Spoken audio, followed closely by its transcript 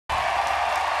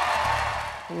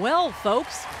Well,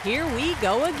 folks, here we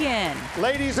go again.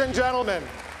 Ladies and gentlemen,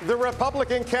 the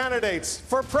Republican candidates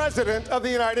for President of the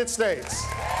United States.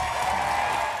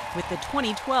 With the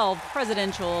 2012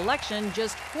 presidential election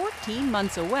just 14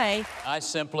 months away, I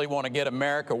simply want to get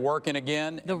America working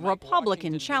again. The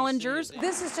Republican challengers,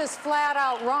 this is just flat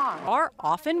out wrong, are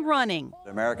off and running.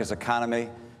 America's economy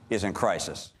is in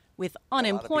crisis. With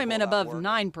unemployment above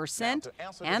 9%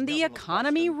 and the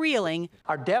economy reeling,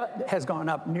 our debt has gone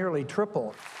up nearly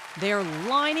triple. They're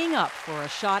lining up for a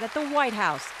shot at the White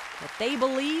House that they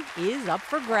believe is up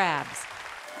for grabs.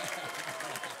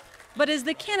 But as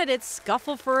the candidates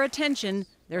scuffle for attention,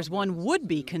 there's one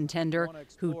would-be contender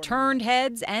who turned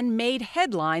heads and made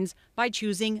headlines by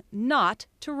choosing not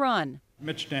to run.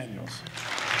 Mitch Daniels.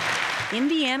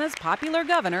 Indiana's popular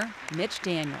governor, Mitch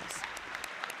Daniels.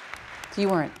 So you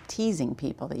weren't teasing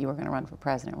people that you were going to run for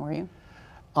president, were you?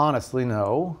 Honestly,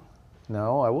 no.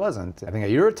 No, I wasn't. I think I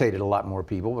irritated a lot more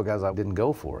people because I didn't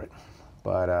go for it.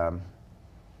 But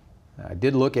I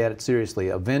did look at it seriously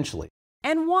eventually.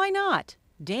 And why not?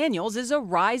 Daniels is a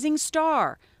rising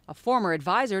star, a former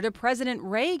advisor to President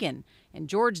Reagan and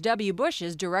George W.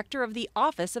 Bush's director of the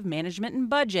Office of Management and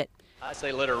Budget. I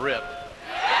say let her rip.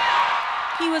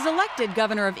 He was elected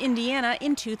governor of Indiana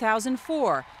in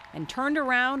 2004 and turned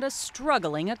around a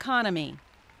struggling economy.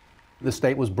 The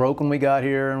state was broke when we got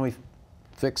here, and we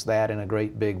fixed that in a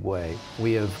great big way.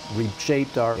 We have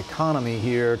reshaped our economy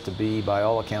here to be, by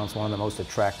all accounts, one of the most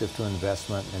attractive to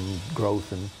investment and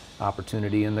growth and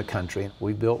opportunity in the country.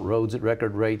 We built roads at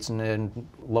record rates and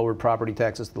lowered property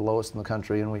taxes to the lowest in the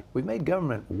country, and we made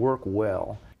government work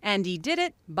well. And he did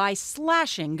it by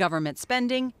slashing government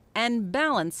spending and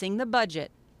balancing the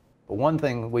budget. But one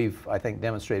thing we've, I think,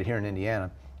 demonstrated here in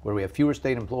Indiana, where we have fewer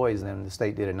state employees than the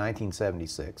state did in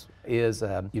 1976, is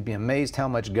you'd be amazed how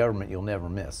much government you'll never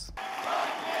miss.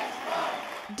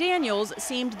 Daniels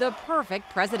seemed the perfect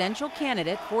presidential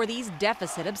candidate for these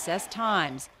deficit-obsessed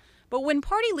times. But when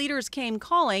party leaders came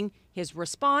calling, his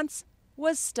response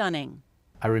was stunning.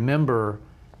 I remember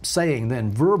saying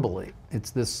then verbally,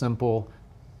 it's this simple,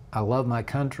 I love my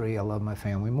country, I love my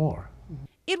family more.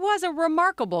 It was a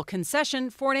remarkable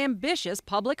concession for an ambitious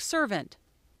public servant.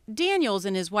 Daniels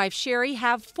and his wife Sherry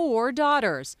have 4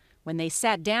 daughters. When they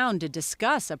sat down to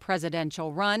discuss a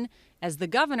presidential run, as the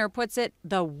governor puts it,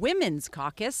 the Women's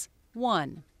Caucus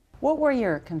won. What were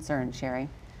your concerns, Sherry?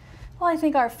 Well, I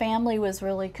think our family was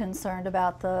really concerned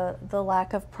about the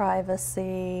lack of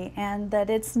privacy, and that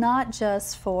it's not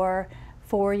just for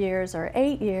 4 years or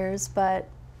 8 years, but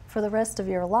for the rest of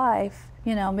your life.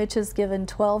 You know, Mitch has given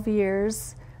 12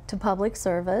 years to public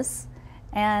service,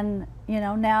 and you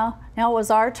know, now it was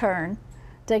our turn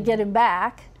to get him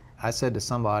back. I said to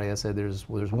somebody, I said, there's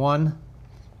one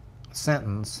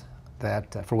sentence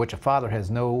that for which a father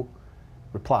has no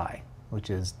reply, which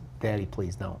is, Daddy,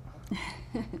 please don't.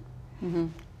 Mm-hmm.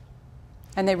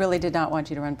 And they really did not want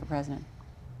you to run for president.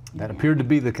 That appeared to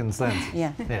be the consensus.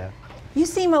 Yeah. Yeah. You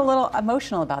seem a little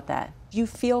emotional about that. Do you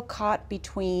feel caught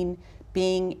between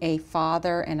being a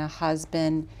father and a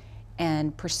husband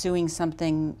and pursuing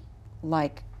something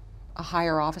like a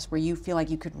higher office where you feel like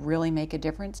you could really make a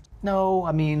difference? No,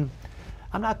 I mean,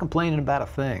 I'm not complaining about a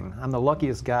thing. I'm the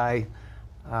luckiest guy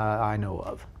I know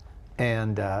of.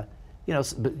 And, you know,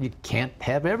 but you can't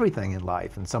have everything in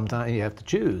life, and sometimes you have to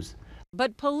choose.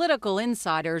 But political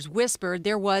insiders whispered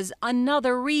there was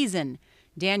another reason.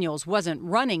 Daniels wasn't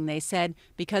running, they said,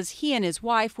 because he and his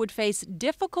wife would face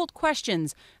difficult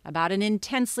questions about an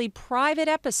intensely private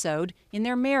episode in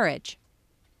their marriage.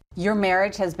 Your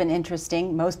marriage has been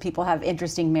interesting. Most people have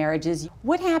interesting marriages.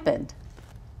 What happened?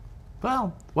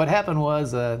 Well, what happened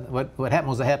was what happened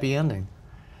was a happy ending.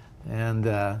 And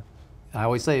I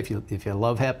always say, if you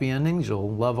love happy endings,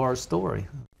 you'll love our story.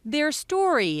 Their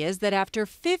story is that after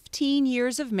 15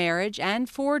 years of marriage and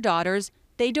 4 daughters,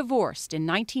 they divorced in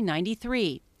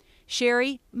 1993.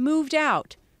 Sherry moved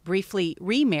out, briefly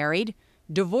remarried,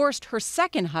 divorced her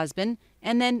second husband,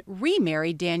 and then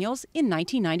remarried Daniels in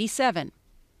 1997.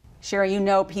 Sherry, you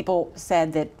know, people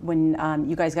said that when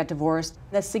you guys got divorced,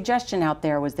 the suggestion out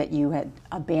there was that you had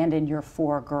abandoned your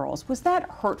 4 girls. Was that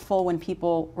hurtful when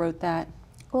people wrote that?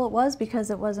 Well, it was,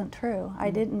 because it wasn't true. I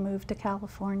didn't move to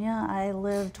California. I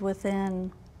lived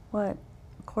within, what,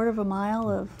 a quarter of a mile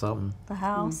of the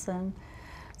house, and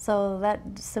so that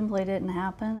simply didn't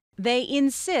happen. They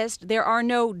insist there are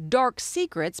no dark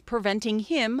secrets preventing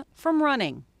him from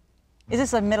running. Is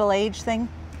this a middle-age thing?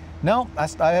 No,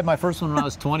 I had my first one when I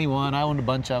was 21. I owned a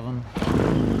bunch of them.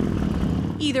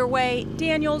 Either way,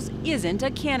 Daniels isn't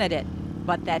a candidate,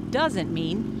 but that doesn't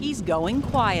mean he's going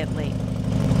quietly.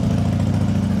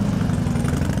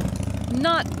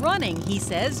 Not running, he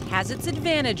says, has its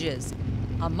advantages.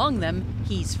 Among them,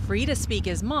 he's free to speak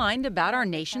his mind about our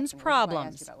nation's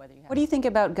problems. What do you think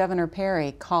about Governor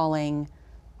Perry calling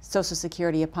Social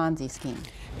Security a Ponzi scheme?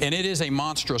 And it is a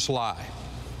monstrous lie.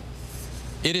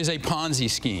 It is a Ponzi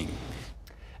scheme.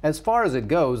 As far as it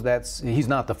goes, he's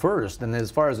not the first, and as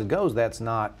far as it goes, that's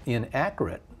not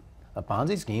inaccurate. A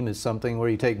Ponzi scheme is something where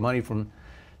you take money from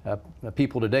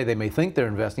people today. They may think they're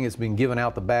investing. It's being given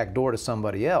out the back door to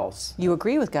somebody else. You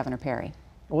agree with Governor Perry?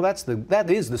 Well, that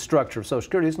is the structure of Social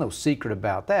Security. There's no secret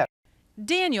about that.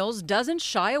 Daniels doesn't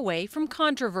shy away from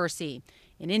controversy.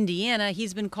 In Indiana,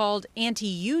 he's been called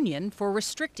anti-union for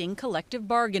restricting collective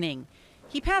bargaining.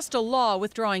 He passed a law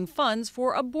withdrawing funds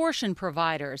for abortion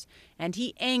providers, and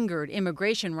he angered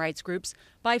immigration rights groups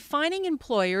by fining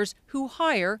employers who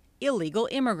hire illegal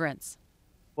immigrants.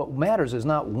 What matters is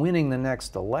not winning the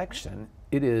next election.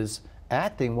 It is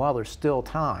acting while there's still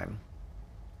time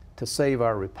to save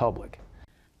our republic.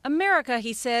 America,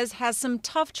 he says, has some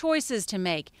tough choices to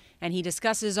make, and he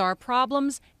discusses our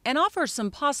problems and offers some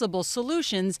possible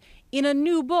solutions in a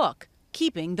new book,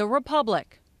 Keeping the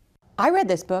Republic. I read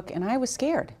this book and I was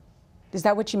scared. Is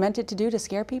that what you meant it to do, to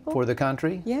scare people? For the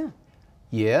country? Yeah.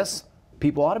 Yes,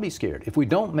 people ought to be scared. If we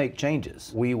don't make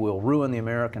changes, we will ruin the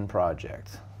American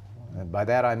project. And by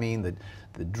that I mean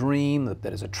the dream that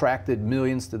has attracted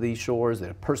millions to these shores, that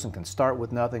a person can start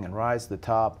with nothing and rise to the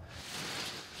top.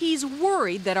 He's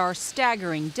worried that our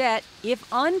staggering debt, if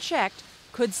unchecked,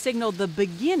 could signal the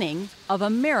beginning of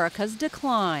America's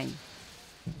decline.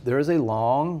 There is a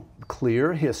long,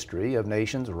 clear history of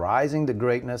nations rising to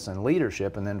greatness and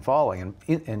leadership and then falling.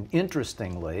 And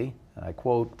interestingly, I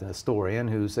quote a historian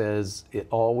who says it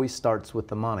always starts with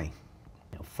the money.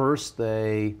 First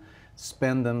they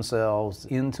spend themselves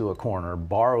into a corner,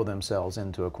 borrow themselves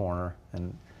into a corner,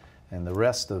 and the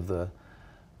rest of the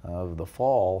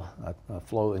fall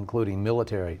flow, including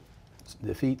military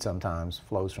defeat sometimes,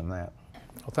 flows from that.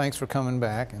 Well, thanks for coming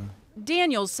back. And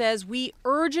Daniels says we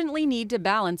urgently need to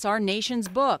balance our nation's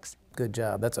books. Good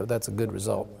job. That's a good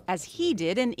result. As he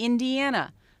did in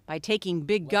Indiana, by taking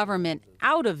big government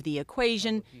out of the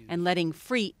equation and letting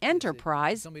free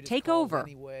enterprise take over.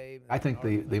 I think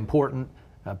the important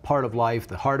part of life,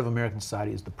 the heart of American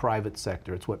society, is the private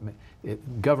sector. It's what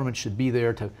government should be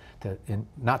there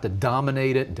not to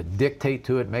dominate it and to dictate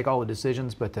to it, make all the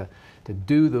decisions, but to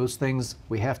do those things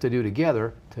we have to do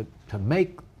together to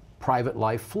make private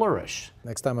life flourish.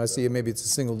 Next time I see you, maybe it's a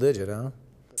single digit, huh?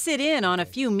 Sit in on a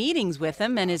few meetings with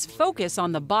him, and his focus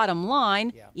on the bottom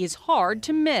line is hard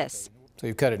to miss. So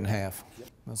you've cut it in half.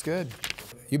 That's good.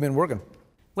 You've been working.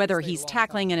 Whether he's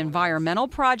tackling an environmental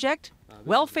project,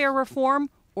 welfare reform,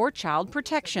 or child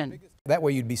protection. That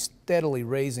way you'd be steadily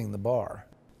raising the bar.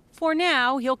 For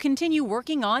now, he'll continue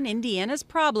working on Indiana's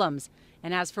problems.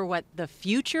 And as for what the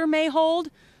future may hold,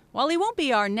 while he won't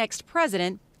be our next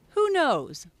president, who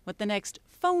knows what the next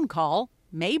phone call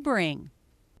may bring.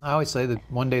 I always say that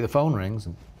one day the phone rings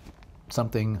and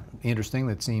something interesting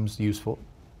that seems useful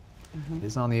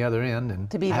is on the other end. And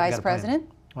to be vice president?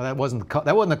 Well, that wasn't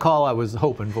the call I was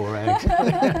hoping for,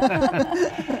 actually.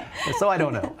 So I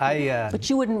don't know. But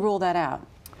you wouldn't rule that out?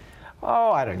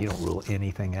 Oh, you don't rule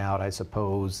anything out, I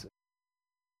suppose.